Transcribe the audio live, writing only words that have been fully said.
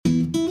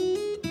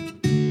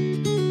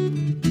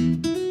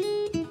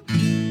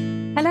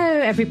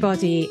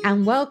everybody,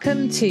 and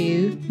welcome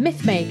to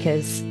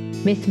Mythmakers.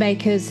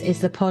 Mythmakers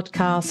is the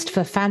podcast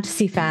for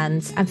fantasy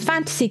fans and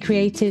fantasy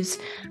creatives,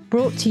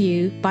 brought to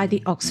you by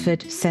the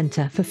Oxford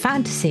Centre for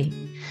Fantasy.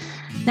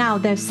 Now,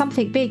 there's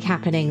something big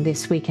happening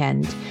this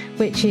weekend,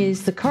 which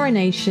is the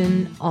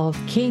coronation of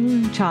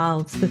King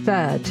Charles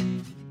III.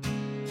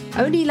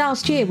 Only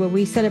last year were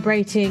we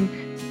celebrating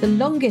the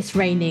longest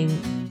reigning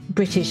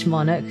British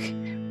monarch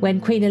when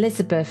Queen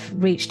Elizabeth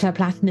reached her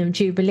Platinum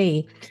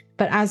Jubilee.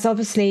 But as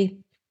obviously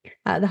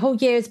the whole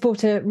year has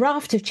brought a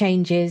raft of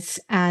changes,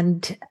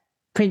 and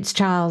Prince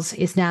Charles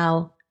is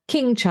now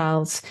King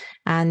Charles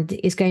and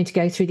is going to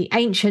go through the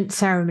ancient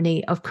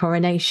ceremony of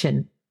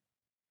coronation.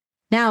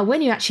 Now,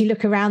 when you actually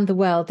look around the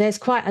world, there's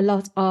quite a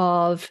lot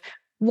of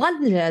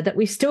wonder that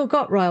we've still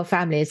got royal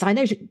families. I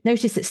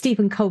noticed that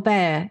Stephen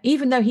Colbert,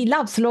 even though he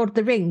loves Lord of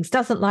the Rings,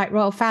 doesn't like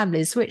royal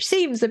families, which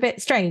seems a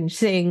bit strange,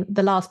 seeing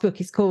the last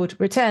book is called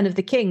Return of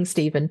the King,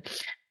 Stephen.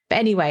 But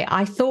anyway,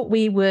 I thought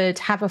we would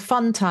have a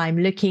fun time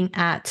looking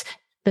at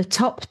the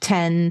top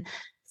 10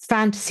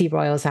 fantasy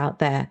royals out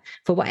there.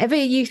 For whatever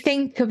you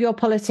think of your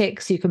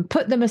politics, you can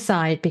put them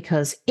aside,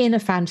 because in a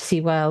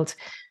fantasy world,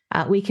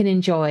 we can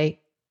enjoy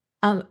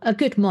a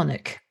good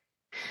monarch.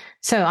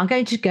 So I'm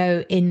going to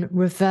go in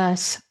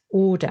reverse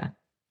order.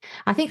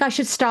 I think I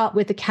should start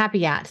with the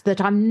caveat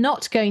that I'm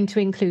not going to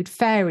include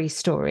fairy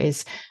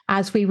stories,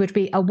 as we would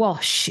be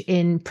awash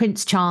in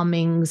Prince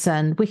Charmings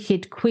and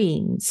Wicked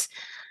Queens.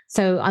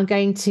 So I'm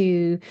going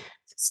to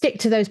stick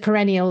to those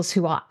perennials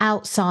who are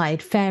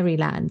outside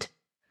fairyland.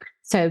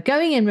 So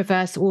going in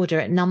reverse order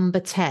at number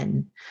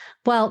 10.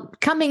 Well,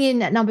 coming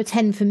in at number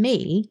 10 for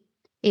me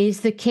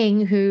is the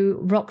king who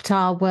rocked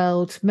our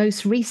world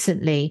most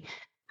recently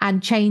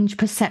and changed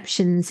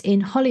perceptions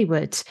in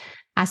Hollywood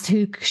as to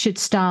who should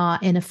star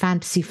in a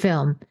fantasy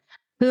film.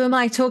 Who am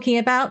I talking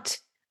about?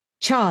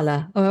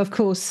 T'Challa, or of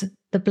course,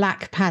 the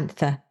Black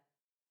Panther.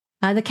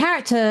 The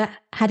character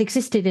had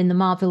existed in the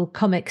Marvel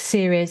Comics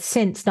series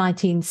since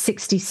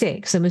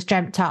 1966 and was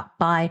dreamt up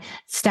by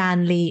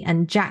Stan Lee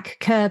and Jack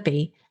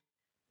Kirby,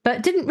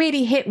 but didn't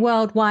really hit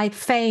worldwide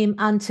fame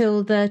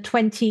until the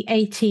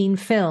 2018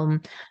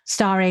 film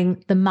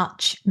starring the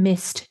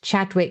much-missed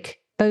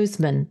Chadwick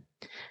Boseman.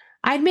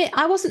 I admit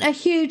I wasn't a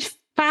huge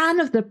fan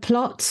of the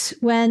plot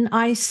when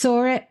I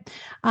saw it,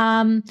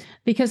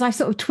 because I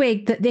sort of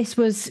twigged that this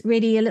was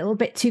really a little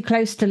bit too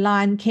close to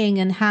Lion King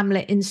and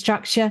Hamlet in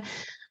structure.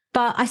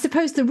 But I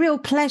suppose the real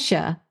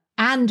pleasure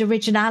and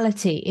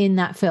originality in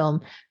that film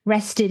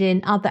rested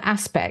in other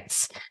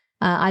aspects.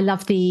 I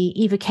love the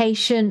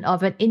evocation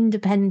of an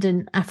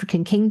independent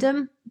African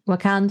kingdom,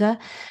 Wakanda,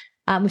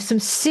 with some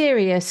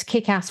serious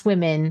kick-ass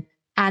women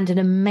and an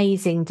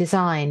amazing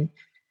design.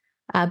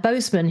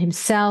 Boseman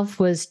himself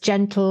was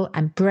gentle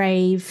and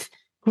brave,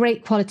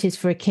 great qualities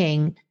for a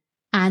king.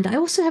 And I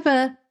also have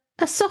a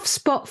soft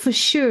spot for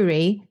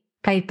Shuri,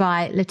 played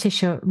by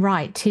Letitia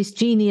Wright, his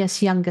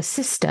genius younger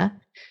sister.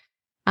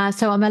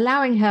 So I'm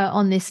allowing her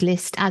on this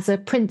list as a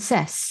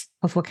princess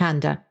of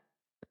Wakanda.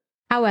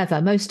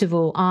 However, most of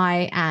all,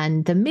 I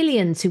and the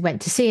millions who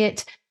went to see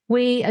it,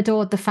 we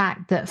adored the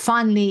fact that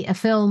finally a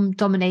film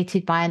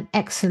dominated by an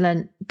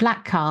excellent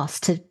black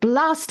cast had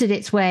blasted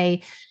its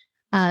way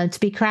to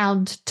be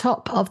crowned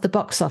top of the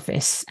box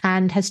office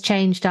and has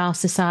changed our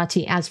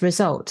society as a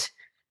result,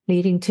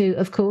 leading to,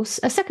 of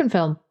course, a second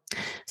film.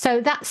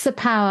 So that's the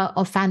power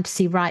of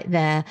fantasy right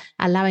there,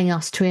 allowing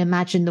us to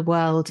imagine the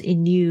world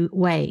in new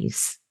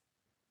ways.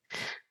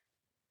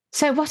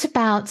 So what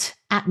about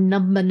at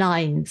number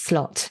 9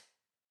 slot?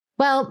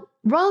 Well,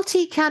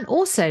 royalty can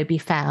also be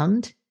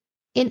found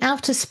in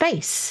outer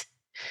space.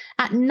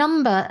 At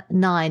number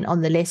 9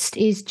 on the list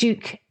is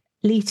Duke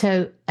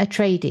Leto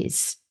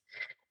Atreides.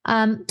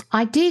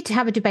 I did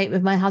have a debate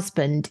with my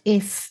husband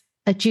if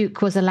a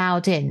duke was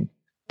allowed in,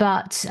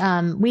 but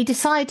we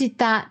decided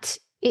that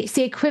it's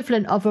the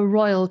equivalent of a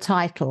royal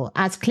title,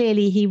 as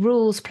clearly he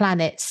rules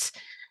planets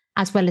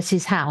as well as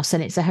his house,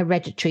 and it's a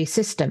hereditary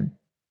system.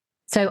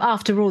 So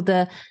after all,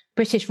 the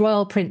British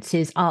royal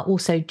princes are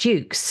also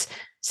dukes,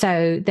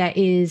 so there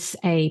is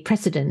a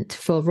precedent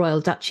for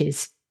royal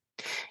duchies.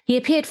 He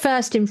appeared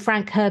first in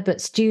Frank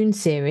Herbert's Dune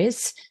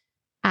series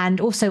and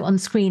also on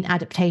screen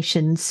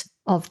adaptations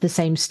of the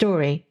same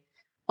story.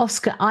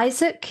 Oscar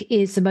Isaac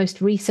is the most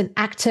recent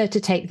actor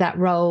to take that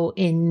role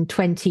in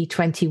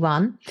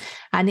 2021.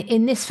 And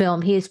in this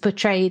film, he is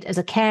portrayed as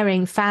a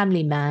caring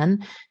family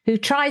man who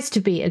tries to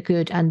be a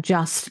good and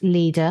just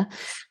leader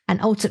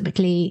and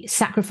ultimately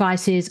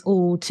sacrifices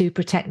all to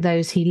protect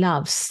those he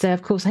loves. So,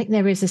 of course, I think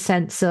there is a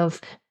sense of,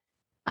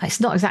 it's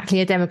not exactly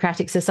a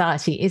democratic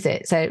society, is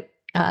it? So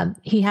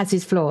he has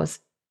his flaws.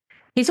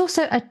 He's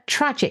also a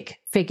tragic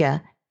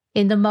figure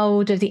in the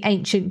mould of the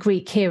ancient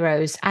Greek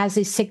heroes, as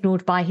is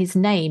signalled by his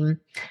name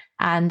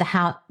and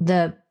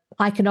the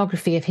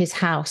iconography of his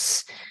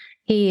house.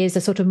 He is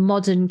a sort of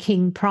modern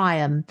King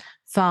Priam,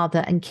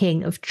 father and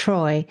king of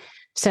Troy.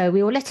 So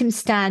we will let him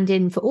stand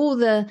in for all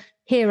the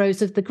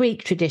heroes of the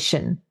Greek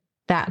tradition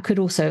that could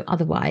also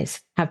otherwise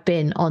have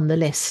been on the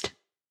list.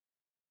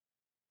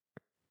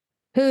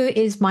 Who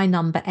is my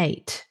number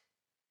 8?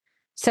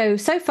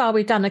 So far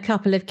we've done a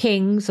couple of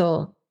kings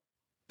or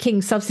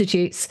king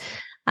substitutes.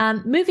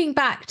 Moving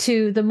back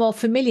to the more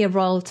familiar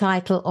royal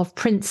title of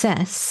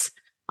princess,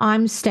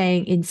 I'm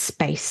staying in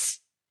space.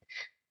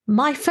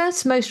 My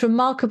first most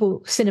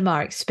remarkable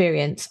cinema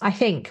experience, I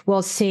think,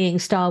 was seeing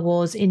Star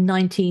Wars in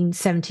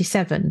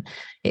 1977.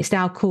 It's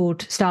now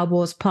called Star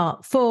Wars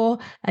Part 4,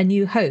 A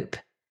New Hope.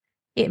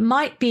 It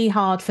might be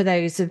hard for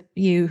those of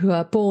you who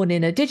are born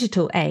in a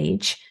digital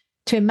age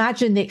to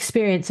imagine the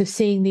experience of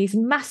seeing these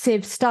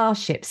massive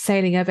starships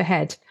sailing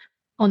overhead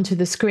onto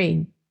the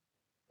screen.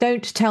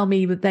 Don't tell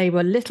me that they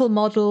were little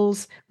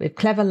models with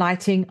clever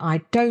lighting. I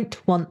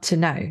don't want to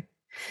know.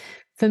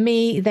 For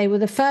me, they were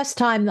the first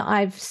time that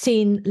I've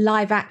seen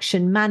live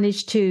action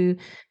manage to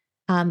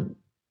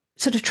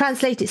sort of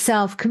translate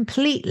itself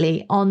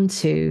completely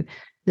onto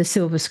the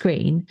silver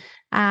screen.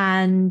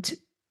 And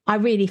I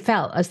really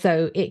felt as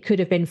though it could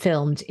have been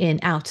filmed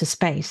in outer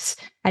space.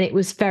 And it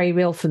was very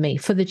real for me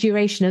for the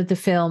duration of the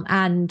film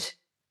and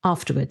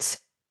afterwards.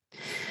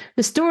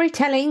 The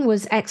storytelling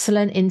was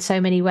excellent in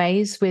so many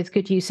ways, with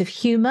good use of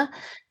humour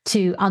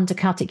to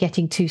undercut it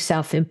getting too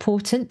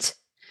self-important.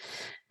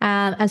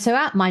 And so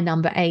at my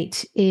number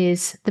 8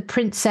 is the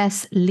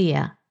Princess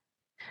Leia.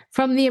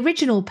 From the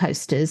original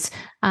posters,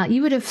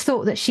 you would have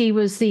thought that she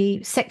was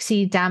the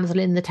sexy damsel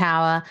in the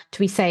tower to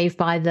be saved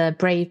by the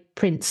brave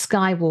Prince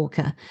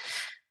Skywalker.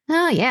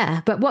 Oh,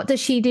 yeah, but what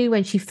does she do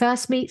when she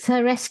first meets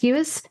her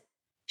rescuers?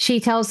 She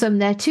tells them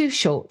they're too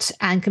short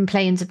and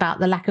complains about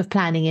the lack of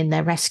planning in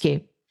their rescue.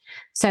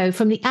 So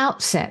from the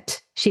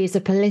outset, she is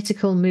a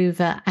political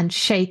mover and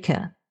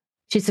shaker.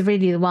 She's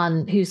really the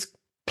one who's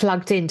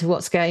plugged into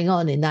what's going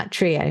on in that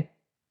trio.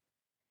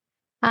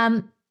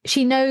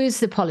 She knows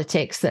the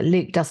politics that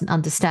Luke doesn't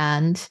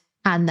understand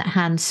and that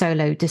Han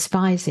Solo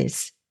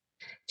despises.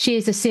 She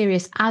is a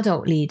serious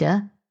adult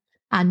leader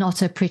and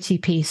not a pretty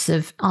piece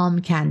of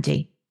arm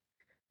candy.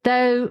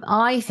 Though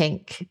I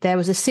think there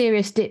was a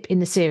serious dip in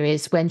the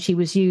series when she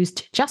was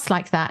used just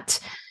like that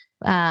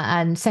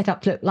and set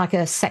up to look like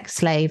a sex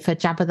slave for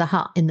Jabba the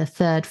Hutt in the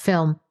 3rd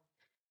film.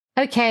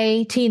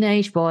 Okay,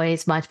 teenage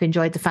boys might have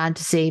enjoyed the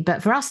fantasy,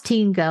 but for us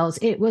teen girls,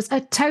 it was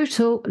a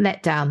total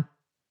letdown.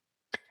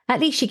 At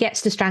least she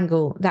gets to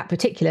strangle that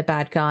particular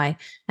bad guy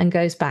and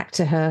goes back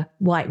to her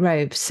white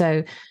robe.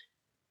 So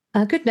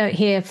a good note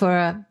here for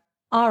a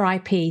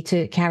RIP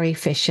to Carrie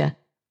Fisher.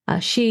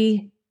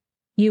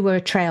 You were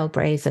a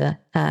trailblazer,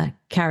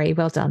 Carrie.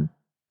 Well done.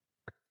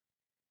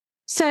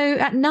 So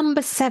at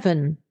number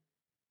 7,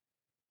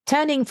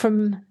 turning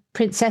from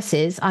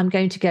princesses, I'm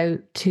going to go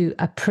to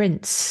a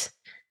prince.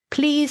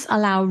 Please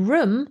allow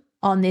room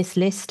on this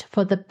list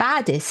for the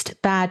baddest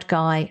bad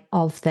guy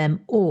of them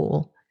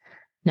all.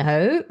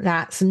 No,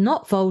 that's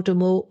not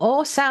Voldemort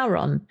or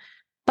Sauron,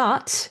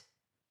 but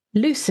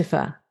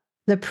Lucifer,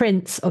 the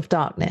Prince of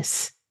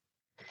Darkness.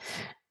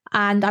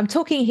 And I'm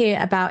talking here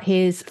about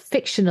his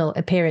fictional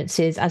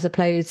appearances as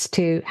opposed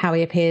to how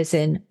he appears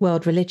in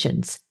world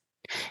religions.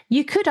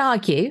 You could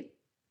argue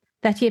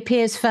that he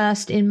appears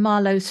first in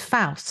Marlowe's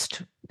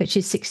Faust, which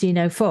is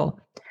 1604.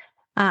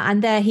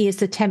 And there he is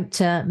the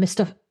tempter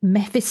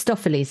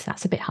Mephistopheles,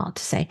 that's a bit hard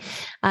to say,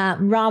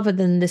 rather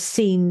than the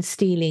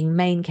scene-stealing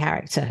main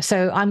character.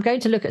 So I'm going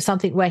to look at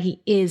something where he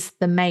is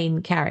the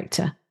main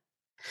character.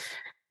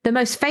 The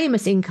most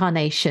famous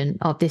incarnation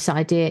of this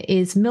idea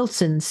is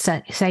Milton's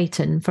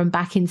Satan from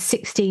back in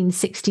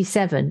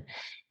 1667.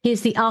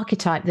 Here's the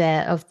archetype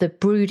there of the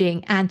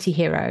brooding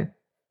anti-hero.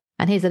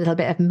 And here's a little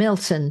bit of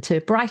Milton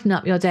to brighten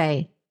up your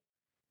day.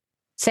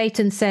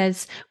 Satan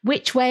says,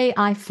 "Which way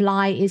I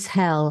fly is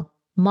hell.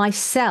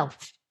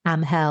 Myself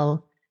am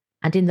hell,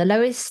 and in the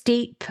lowest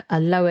deep, a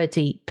lower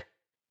deep.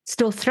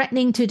 Still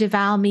threatening to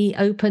devour me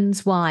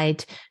opens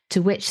wide,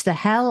 to which the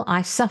hell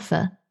I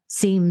suffer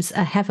seems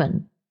a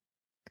heaven."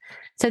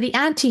 So the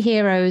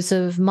anti-heroes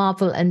of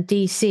Marvel and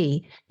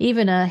DC,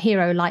 even a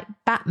hero like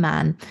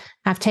Batman,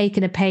 have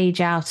taken a page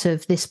out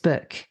of this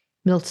book,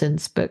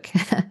 Milton's book.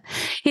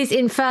 His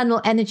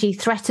infernal energy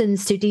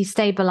threatens to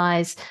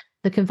destabilize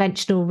the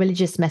conventional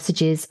religious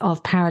messages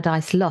of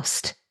Paradise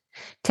Lost,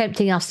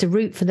 tempting us to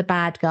root for the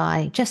bad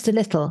guy just a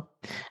little.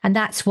 And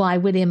that's why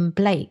William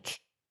Blake,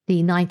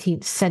 the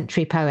 19th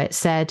century poet,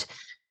 said,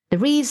 "The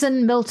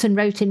reason Milton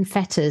wrote in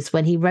fetters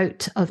when he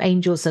wrote of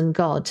angels and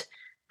God,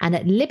 and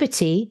at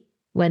liberty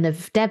when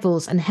of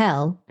devils and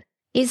hell,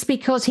 is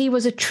because he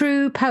was a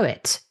true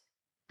poet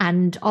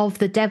and of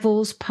the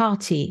devil's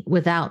party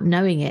without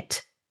knowing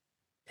it."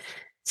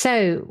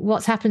 So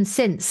what's happened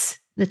since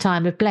the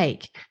time of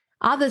Blake?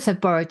 Others have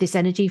borrowed this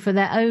energy for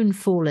their own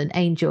fallen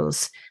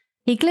angels.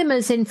 He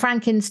glimmers in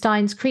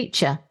Frankenstein's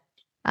creature,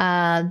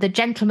 the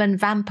gentleman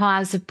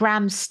vampires of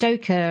Bram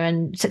Stoker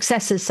and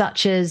successors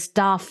such as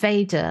Darth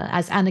Vader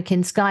as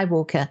Anakin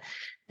Skywalker.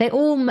 They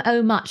all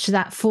owe much to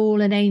that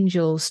fallen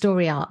angel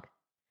story arc.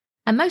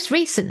 And most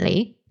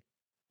recently,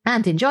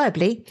 and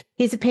enjoyably,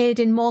 he's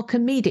appeared in more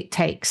comedic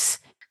takes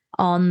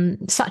on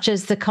such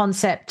as the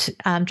concept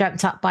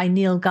dreamt up by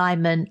Neil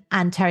Gaiman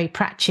and Terry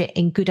Pratchett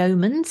in Good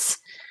Omens,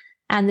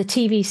 and the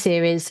TV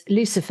series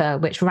Lucifer,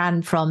 which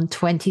ran from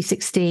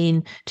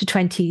 2016 to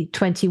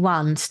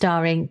 2021,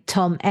 starring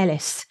Tom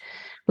Ellis,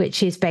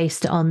 which is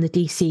based on the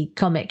DC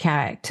comic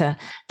character.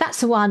 That's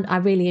the one I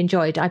really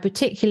enjoyed. I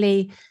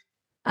particularly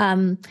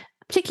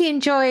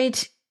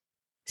enjoyed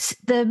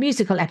the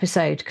musical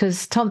episode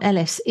because Tom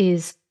Ellis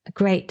is a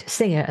great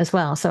singer as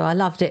well. So I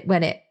loved it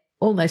when it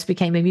almost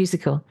became a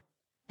musical.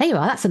 There you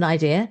are. That's an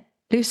idea.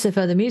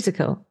 Lucifer the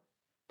musical.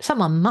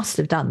 Someone must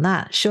have done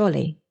that,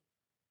 surely.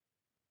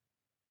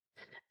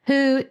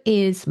 Who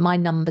is my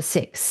number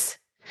 6?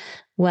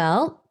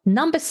 Well,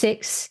 number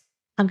 6,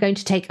 I'm going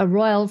to take a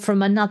royal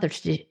from another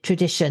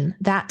tradition,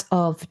 that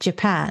of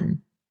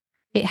Japan.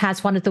 It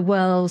has one of the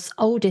world's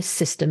oldest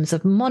systems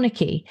of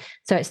monarchy,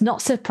 so it's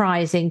not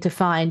surprising to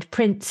find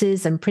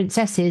princes and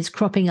princesses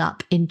cropping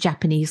up in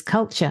Japanese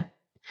culture.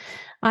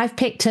 I've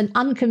picked an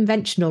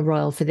unconventional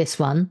royal for this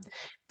one,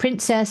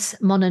 Princess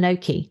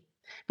Mononoke,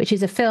 which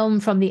is a film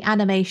from the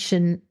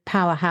animation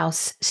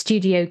powerhouse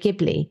Studio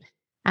Ghibli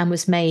and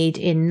was made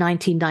in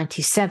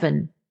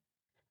 1997.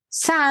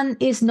 San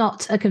is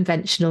not a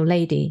conventional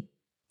lady.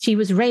 She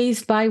was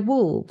raised by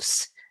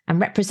wolves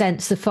and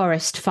represents the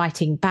forest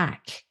fighting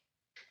back.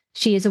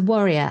 She is a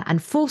warrior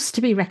and force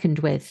to be reckoned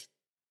with.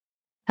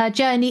 Her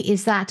journey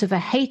is that of a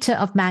hater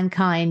of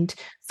mankind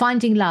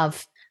finding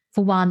love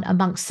for one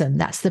amongst them.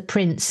 That's the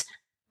Prince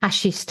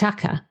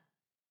Ashitaka.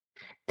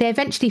 They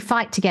eventually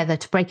fight together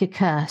to break a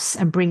curse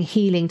and bring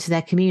healing to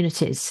their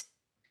communities.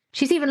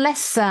 She's even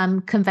less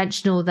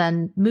conventional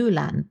than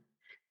Mulan,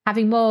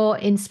 having more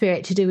in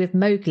spirit to do with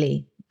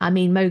Mowgli. I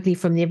mean Mowgli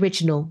from the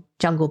original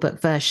Jungle Book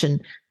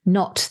version,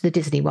 not the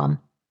Disney one,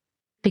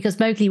 because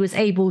Mowgli was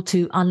able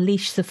to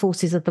unleash the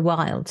forces of the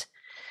wild.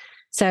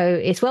 So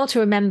it's well to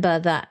remember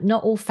that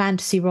not all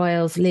fantasy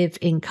royals live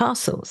in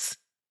castles.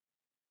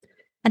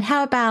 And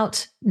how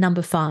about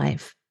number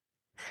 5?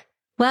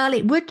 Well,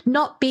 it would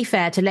not be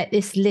fair to let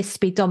this list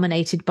be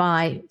dominated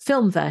by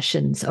film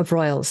versions of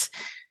royals.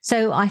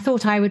 So I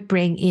thought I would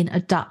bring in a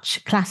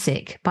Dutch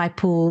classic by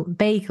Paul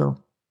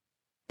Bagel,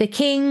 The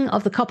King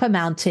of the Copper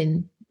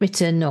Mountain,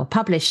 written or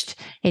published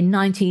in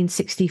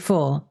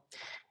 1964.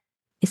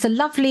 It's a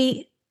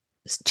lovely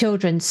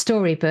children's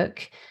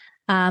storybook,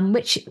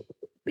 which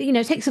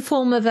takes a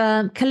form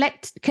of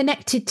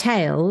connected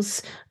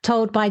tales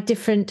told by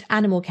different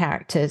animal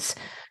characters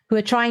who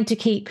are trying to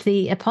keep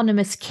the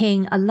eponymous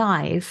king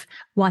alive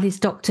while his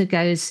doctor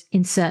goes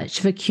in search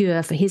of a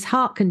cure for his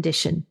heart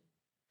condition.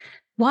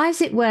 Why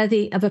is it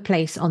worthy of a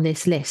place on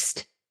this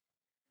list?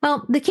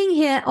 Well, the king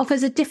here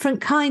offers a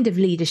different kind of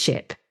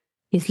leadership.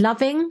 He's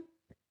loving,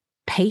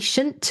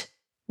 patient,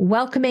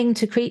 welcoming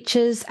to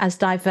creatures as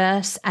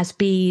diverse as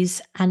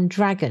bees and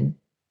dragon.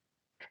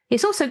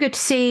 It's also good to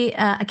see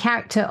a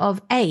character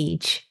of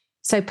age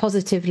so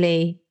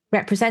positively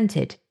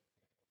represented.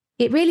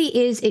 It really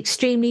is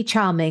extremely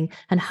charming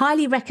and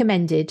highly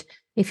recommended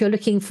if you're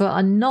looking for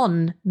a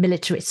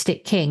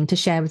non-militaristic king to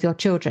share with your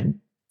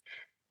children.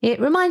 It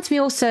reminds me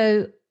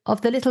also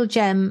of the little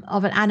gem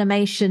of an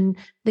animation,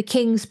 The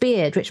King's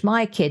Beard, which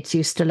my kids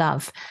used to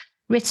love,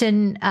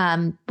 written,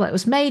 it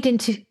was made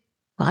into,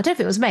 well, I don't know if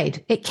it was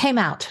made. It came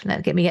out,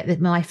 let me get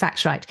my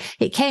facts right.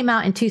 It came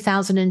out in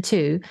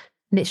 2002,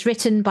 and it's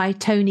written by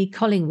Tony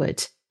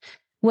Collingwood,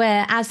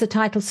 where, as the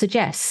title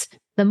suggests,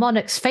 the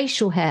monarch's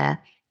facial hair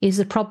is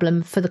a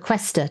problem for the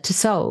quester to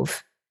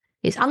solve.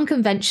 It's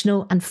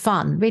unconventional and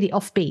fun, really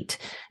offbeat,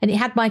 and it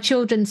had my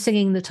children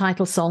singing the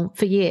title song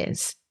for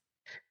years.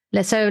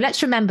 So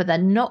let's remember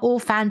that not all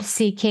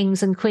fantasy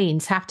kings and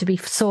queens have to be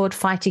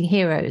sword-fighting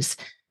heroes.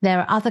 There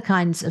are other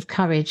kinds of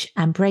courage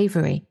and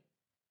bravery.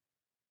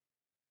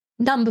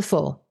 Number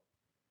 4.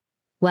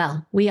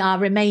 Well, we are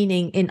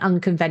remaining in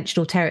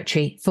unconventional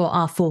territory for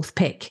our 4th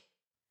pick,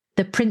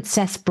 The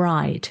Princess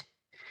Bride.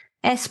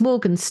 S.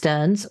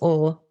 Morgenstern's,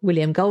 or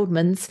William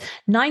Goldman's,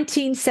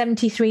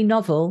 1973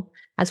 novel,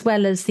 as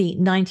well as the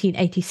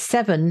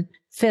 1987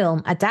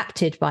 film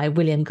adapted by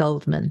William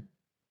Goldman.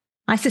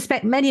 I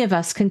suspect many of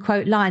us can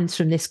quote lines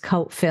from this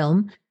cult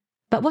film,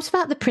 but what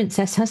about the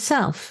princess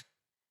herself?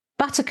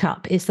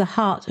 Buttercup is the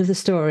heart of the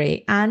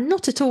story and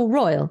not at all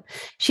royal.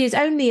 She is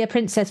only a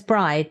princess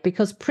bride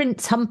because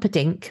Prince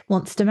Humperdinck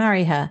wants to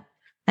marry her,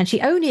 and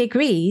she only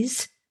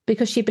agrees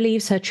because she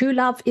believes her true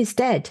love is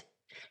dead.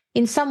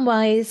 In some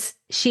ways,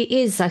 she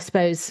is, I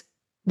suppose,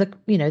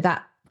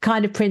 that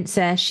kind of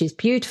princess. She's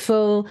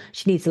beautiful.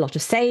 She needs a lot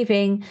of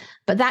saving,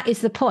 but that is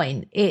the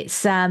point.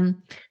 It's the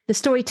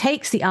story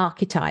takes the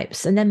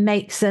archetypes and then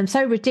makes them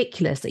so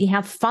ridiculous that you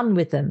have fun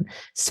with them,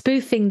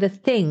 spoofing the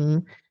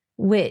thing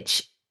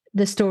which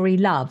the story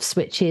loves,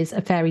 which is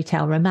a fairy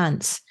tale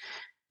romance.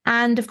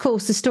 And of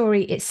course, the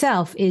story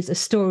itself is a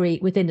story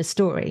within a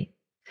story.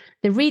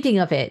 The reading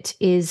of it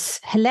is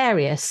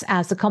hilarious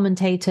as the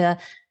commentator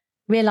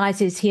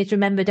realizes he has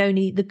remembered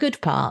only the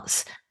good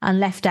parts and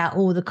left out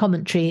all the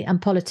commentary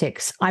and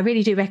politics. I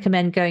really do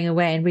recommend going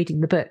away and reading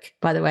the book,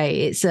 by the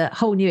way. It's a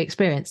whole new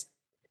experience.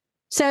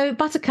 So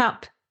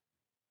Buttercup,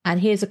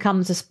 and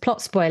comes a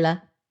plot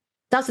spoiler,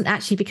 doesn't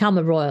actually become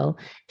a royal.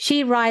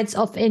 She rides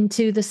off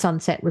into the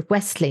sunset with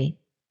Wesley.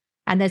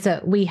 And there's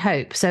a we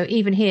hope. So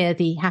even here,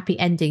 the happy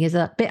ending is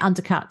a bit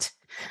undercut.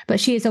 But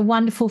she is a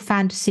wonderful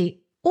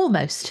fantasy,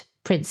 almost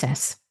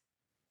princess.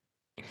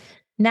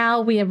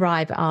 Now we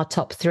arrive at our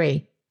top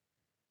 3.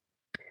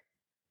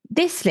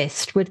 This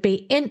list would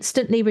be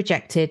instantly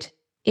rejected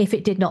if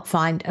it did not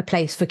find a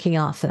place for King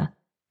Arthur,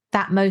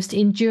 that most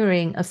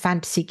enduring of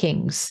fantasy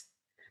kings.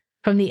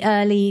 From the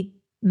early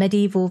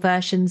medieval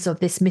versions of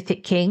this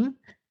mythic king,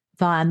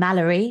 via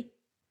Malory,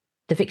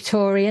 the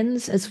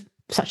Victorians,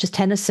 such as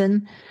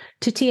Tennyson,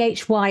 to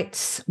T.H.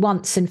 White's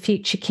Once and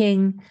Future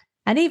King,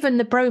 and even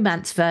the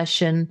bromance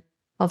version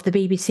of the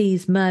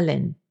BBC's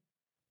Merlin.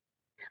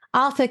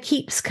 Arthur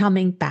keeps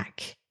coming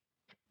back.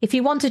 If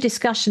you want a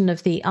discussion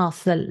of the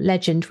Arthur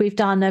legend, we've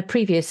done a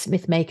previous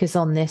Mythmakers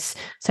on this,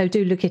 so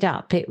do look it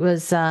up. It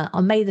was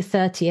on May the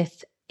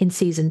 30th in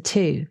season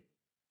 2.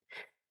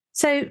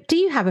 So do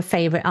you have a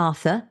favourite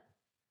Arthur?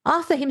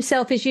 Arthur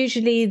himself is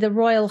usually the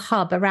royal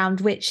hub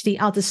around which the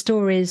other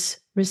stories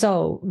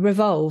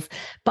revolve.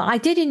 But I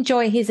did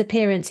enjoy his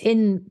appearance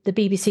in the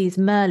BBC's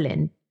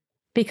Merlin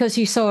because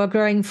you saw a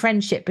growing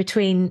friendship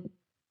between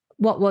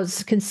what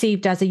was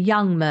conceived as a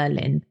young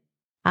Merlin,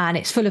 and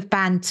it's full of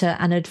banter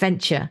and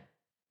adventure.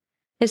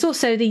 There's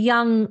also the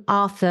young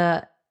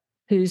Arthur,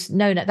 who's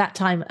known at that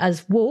time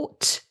as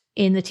Wart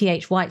in the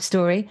T.H. White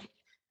story.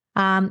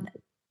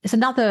 It's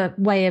another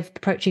way of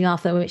approaching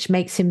Arthur which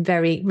makes him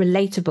very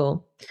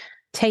relatable,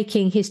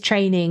 taking his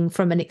training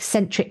from an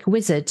eccentric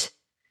wizard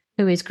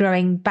who is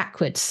growing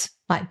backwards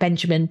like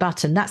Benjamin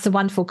Button. That's a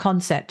wonderful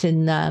concept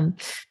in the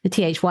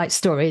T.H. White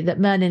story, that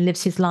Merlin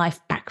lives his life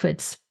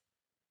backwards.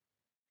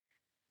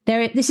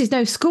 This is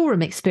no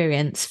schoolroom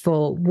experience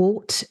for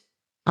Wart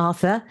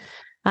Arthur,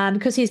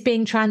 because he's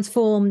being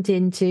transformed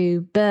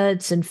into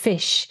birds and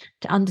fish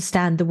to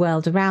understand the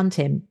world around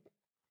him.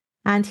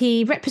 And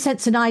he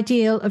represents an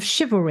ideal of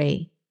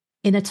chivalry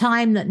in a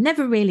time that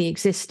never really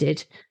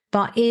existed,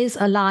 but is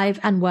alive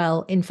and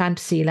well in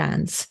fantasy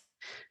lands.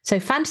 So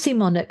fantasy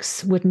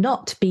monarchs would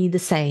not be the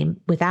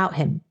same without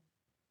him.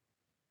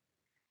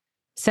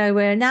 So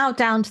we're now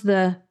down to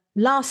the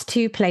last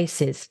 2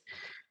 places.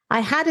 I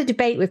had a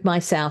debate with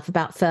myself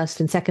about first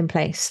and second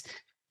place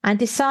and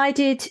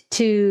decided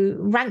to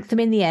rank them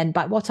in the end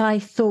by what I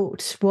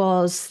thought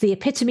was the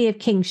epitome of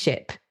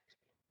kingship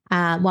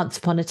once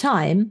upon a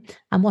time,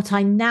 and what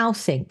I now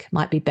think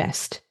might be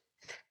best.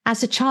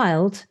 As a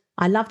child,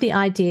 I loved the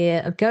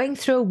idea of going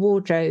through a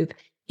wardrobe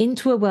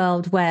into a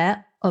world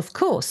where, of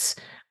course,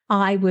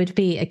 I would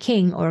be a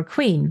king or a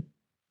queen.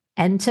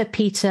 Enter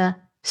Peter,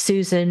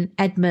 Susan,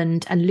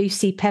 Edmund, and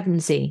Lucy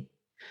Pevensey.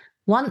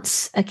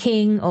 Once a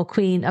king or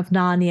queen of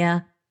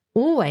Narnia,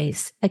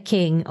 always a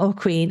king or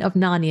queen of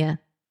Narnia.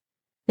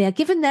 They are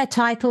given their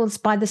titles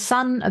by the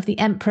son of the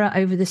emperor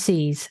over the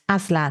seas,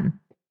 Aslan.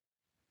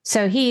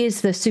 So he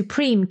is the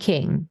supreme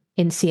king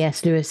in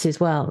C.S. Lewis's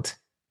world.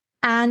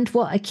 And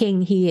what a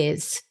king he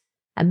is.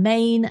 A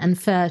mane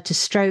and fur to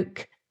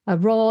stroke, a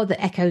roar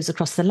that echoes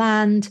across the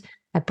land,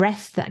 a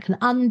breath that can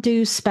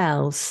undo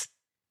spells.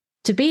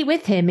 To be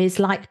with him is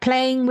like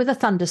playing with a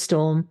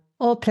thunderstorm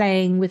or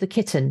playing with a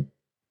kitten.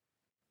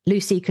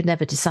 Lucy could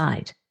never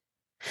decide.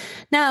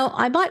 Now,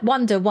 I might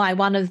wonder why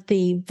one of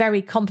the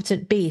very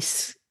competent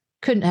beasts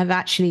couldn't have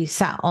actually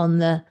sat on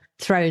the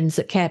thrones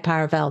at Cair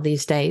Paravel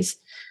these days.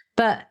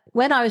 But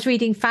when I was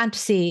reading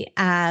fantasy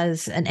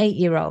as an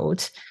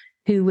 8-year-old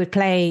who would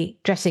play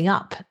dressing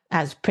up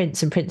as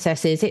prince and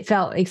princesses, it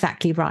felt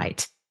exactly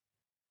right.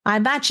 I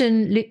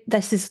imagine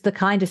this is the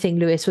kind of thing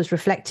Lewis was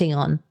reflecting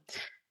on,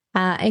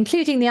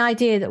 including the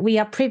idea that we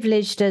are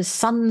privileged as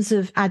sons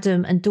of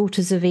Adam and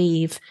daughters of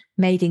Eve,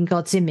 made in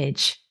God's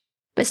image.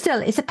 But still,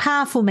 it's a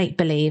powerful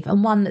make-believe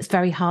and one that's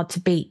very hard to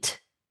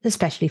beat,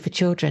 especially for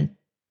children.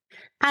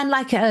 And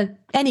like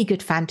any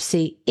good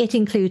fantasy, it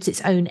includes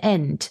its own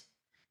end.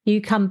 You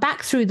come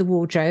back through the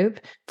wardrobe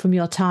from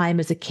your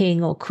time as a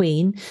king or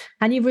queen,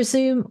 and you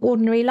resume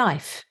ordinary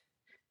life.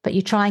 But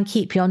you try and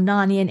keep your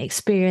Narnian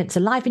experience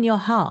alive in your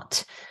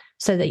heart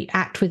so that you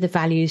act with the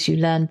values you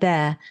learned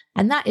there.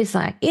 And that is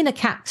like, in a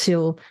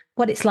capsule,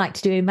 what it's like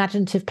to do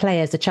imaginative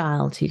play as a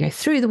child. You go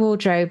through the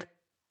wardrobe,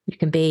 you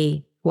can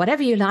be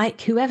whatever you like,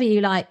 whoever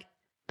you like,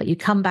 but you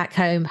come back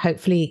home,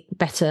 hopefully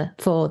better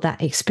for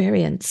that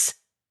experience.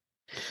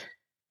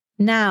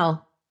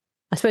 Now,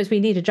 I suppose we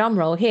need a drum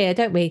roll here,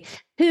 don't we?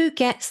 Who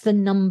gets the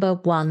number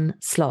 1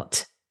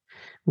 slot?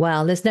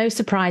 Well, there's no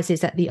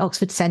surprises at the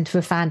Oxford Centre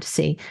for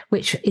Fantasy,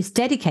 which is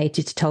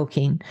dedicated to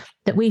Tolkien,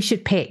 that we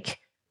should pick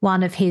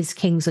one of his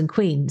kings and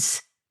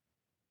queens.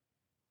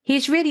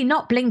 He's really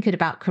not blinkered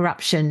about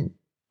corruption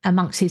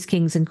amongst his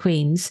kings and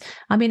queens.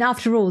 I mean,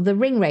 after all, the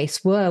ring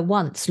race were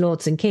once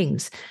lords and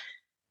kings.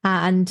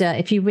 And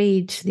if you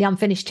read The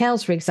Unfinished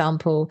Tales, for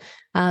example,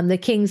 the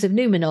kings of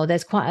Numenor,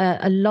 there's quite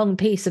a long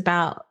piece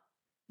about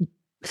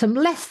some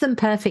less than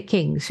perfect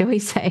kings, shall we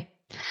say.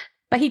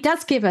 But he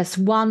does give us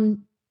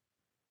one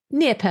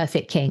near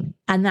perfect king,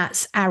 and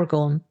that's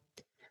Aragorn.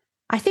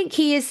 I think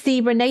he is the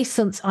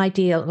Renaissance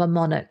ideal of a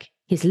monarch.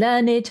 He's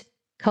learned,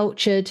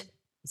 cultured,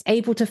 he's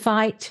able to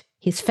fight,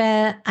 he's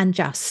fair and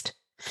just.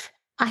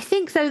 I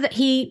think, though, that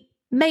he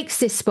makes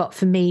this spot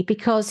for me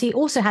because he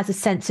also has a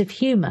sense of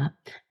humour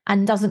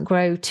and doesn't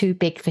grow too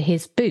big for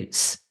his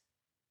boots.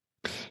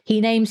 He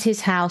names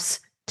his house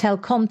Tel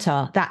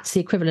Contar. That's the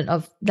equivalent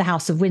of the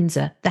House of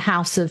Windsor, the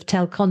House of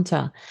Tel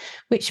Contar,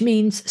 which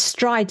means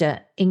strider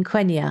in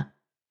Quenya,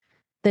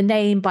 the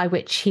name by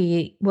which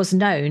he was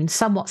known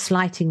somewhat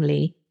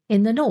slightingly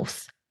in the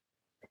north.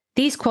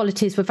 These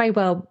qualities were very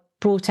well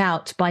brought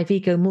out by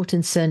Viggo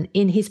Mortensen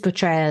in his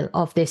portrayal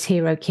of this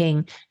hero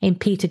king in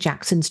Peter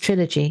Jackson's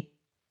trilogy.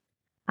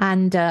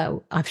 And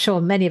I'm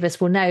sure many of us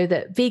will know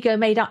that Viggo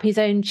made up his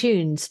own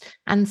tunes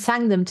and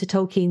sang them to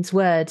Tolkien's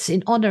words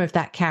in honour of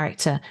that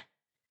character,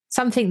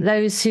 something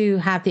those who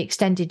have the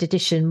extended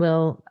edition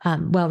will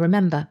well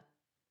remember.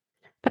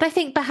 But I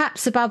think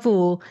perhaps above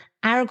all,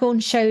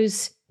 Aragorn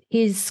shows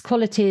his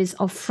qualities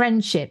of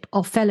friendship,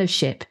 of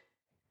fellowship,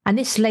 and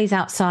this lays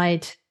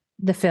outside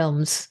the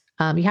films.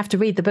 You have to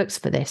read the books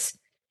for this.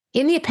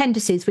 In the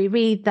appendices, we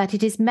read that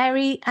it is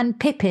Merry and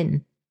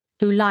Pippin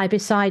who lie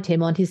beside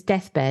him on his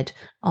deathbed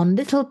on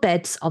little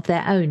beds of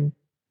their own.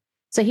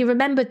 So he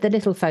remembered the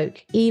little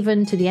folk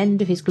even to the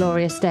end of his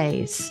glorious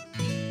days.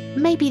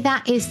 Maybe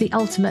that is the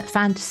ultimate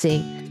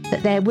fantasy,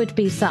 that there would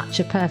be such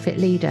a perfect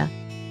leader.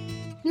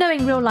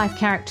 Knowing real-life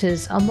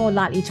characters are more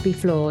likely to be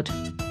flawed,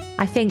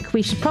 I think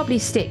we should probably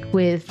stick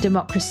with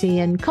democracy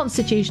and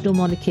constitutional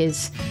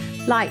monarchies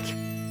like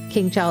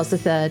King Charles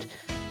III,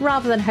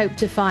 rather than hope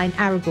to find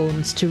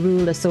Aragorns to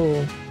rule us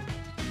all.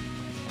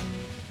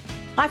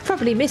 I've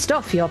probably missed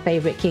off your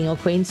favourite king or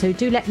queen, so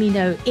do let me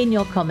know in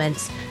your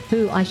comments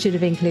who I should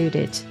have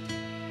included.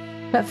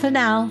 But for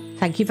now,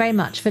 thank you very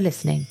much for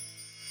listening.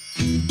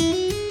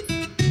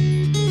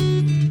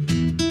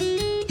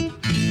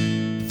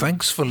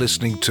 Thanks for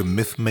listening to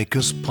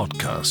Mythmakers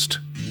Podcast,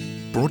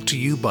 brought to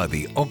you by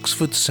the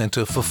Oxford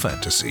Centre for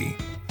Fantasy.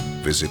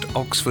 Visit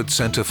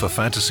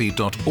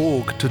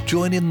oxfordcenterforfantasy.org to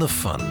join in the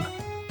fun.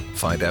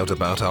 Find out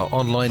about our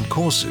online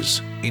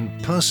courses,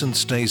 in-person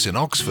stays in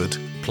Oxford,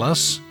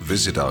 plus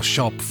visit our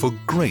shop for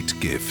great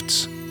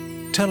gifts.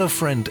 Tell a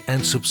friend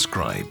and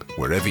subscribe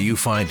wherever you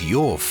find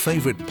your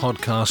favourite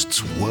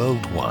podcasts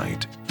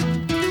worldwide.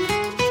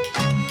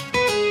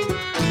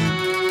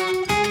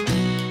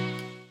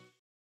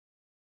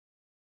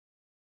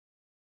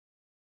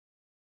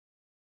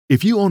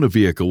 If you own a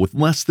vehicle with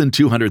less than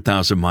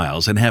 200,000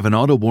 miles and have an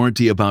auto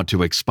warranty about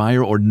to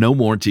expire or no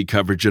warranty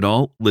coverage at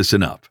all,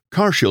 listen up.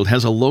 CarShield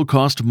has a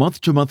low-cost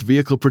month-to-month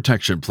vehicle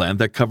protection plan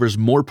that covers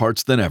more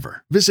parts than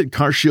ever. Visit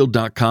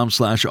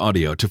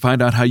carshield.com/audio to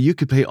find out how you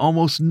could pay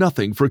almost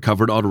nothing for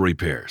covered auto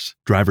repairs.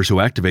 Drivers who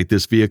activate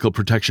this vehicle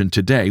protection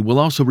today will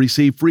also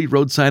receive free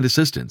roadside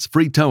assistance,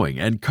 free towing,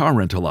 and car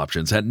rental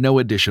options at no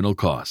additional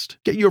cost.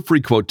 Get your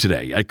free quote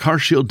today at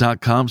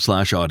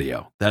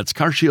carshield.com/audio. That's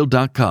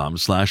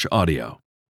carshield.com/audio.